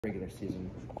regular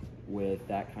season. With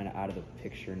that kind of out of the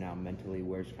picture now mentally,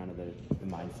 where's kind of the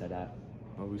mindset at?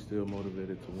 We're still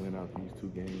motivated to win out these 2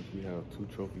 games. We have 2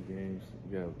 trophy games.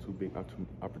 We have 2 big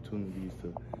opportunities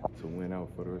to win out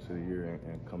for the rest of the year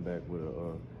and come back with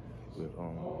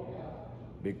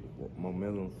big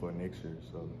momentum for next year.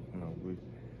 So we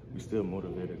still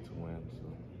motivated to win. So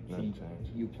nothing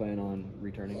changed. You plan on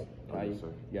returning to IU? Yes,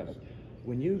 sir. Yes.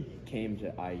 When you came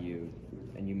to IU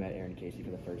and you met Aaron Casey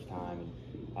for the first time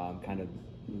and kind of,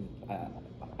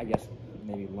 I guess,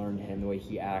 maybe learned him, the way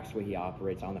he acts, the way he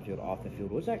operates on the field, off the field,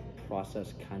 what was that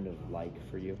process kind of like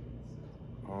for you?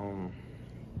 It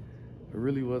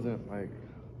really wasn't like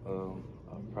a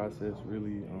process,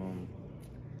 really.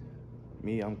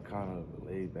 Me, I'm kind of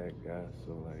a laid back guy,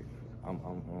 so like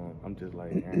I'm just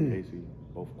like Aaron Casey,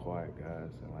 both quiet guys,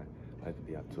 and like to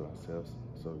be out to ourselves.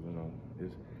 So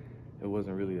it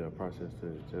wasn't really a process to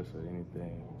adjust or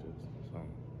anything. Just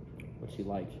What's he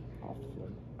like off the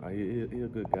field? He's a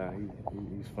good guy.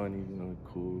 He's funny,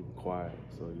 cool, quiet.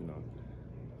 So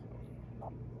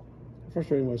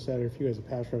Frustrating was Saturday for you as a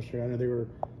pass rusher. I know they were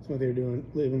doing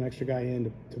leaving an extra guy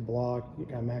in to block,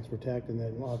 max protect, and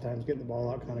then a lot of times getting the ball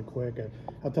out kind of quick.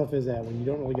 How tough is that when you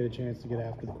don't really get a chance to get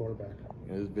after the quarterback?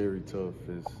 Yeah, it's very tough.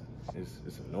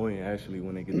 It's annoying actually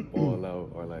when they get the ball out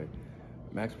or like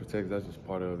max protect. That's just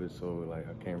part of it. So like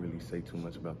I can't really say too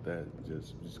much about that.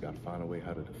 Just got to find a way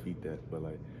how to defeat that. But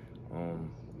like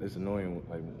it's annoying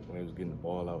like when he was getting the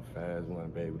ball out fast, we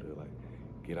wasn't able to like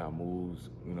get our moves,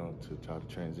 to try to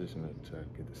transition and try to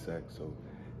get the sack. So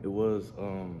it was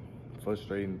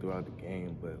frustrating throughout the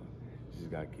game, but just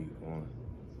got to keep going.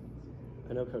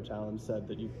 I know Coach Allen said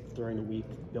that during the week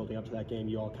building up to that game,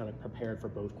 you all kind of prepared for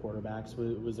both quarterbacks.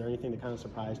 Was there anything that kind of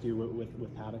surprised you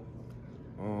with Paddock?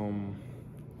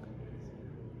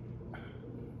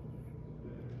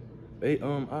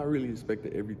 I really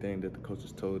expected everything that the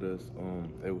coaches told us.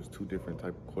 There was 2 different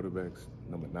type of quarterbacks.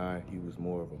 Number 9, he was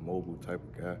more of a mobile type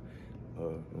of guy.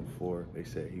 Number 4, they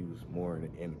said he was more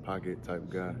in the pocket type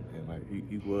guy, and like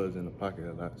he was in the pocket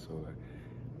a lot. So like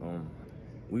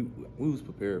we was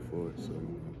prepared for it. So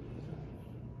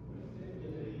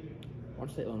Washington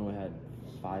State Illinois had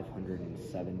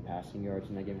 507 passing yards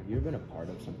in that game. Have you ever been a part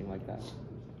of something like that?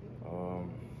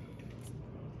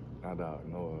 Not that I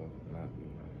know of. Not.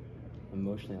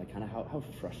 Emotionally, like kind of how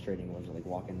frustrating was it, like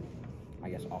walking, I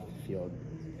guess, off the field?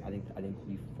 I think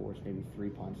you forced maybe 3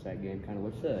 punts that game. Kind of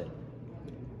what's the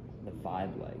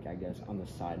vibe like, I guess, on the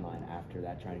sideline after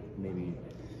that, trying to maybe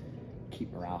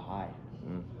keep morale high?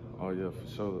 Oh yeah, for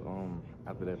sure.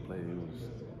 After that play,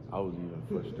 I was even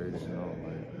frustrated.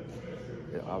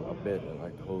 I bet that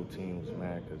like the whole team was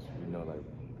mad because like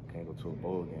can't go to a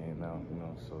bowl game now.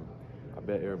 So I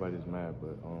bet everybody's mad,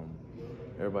 but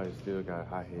everybody still got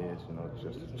high heads,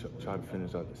 just to try to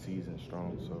finish out the season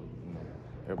strong. So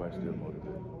everybody's still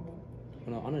motivated.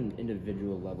 On an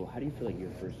individual level, how do you feel like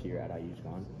your first year at IU's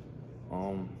gone?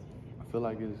 I feel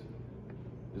like it's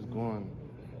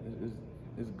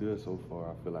good so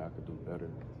far. I feel like I could do better.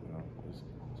 There's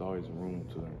always room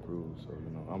to improve. So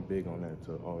I'm big on that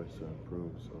to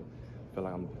improve. So I feel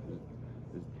like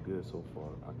it's good so far.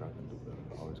 I got to do better.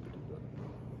 I always could do better.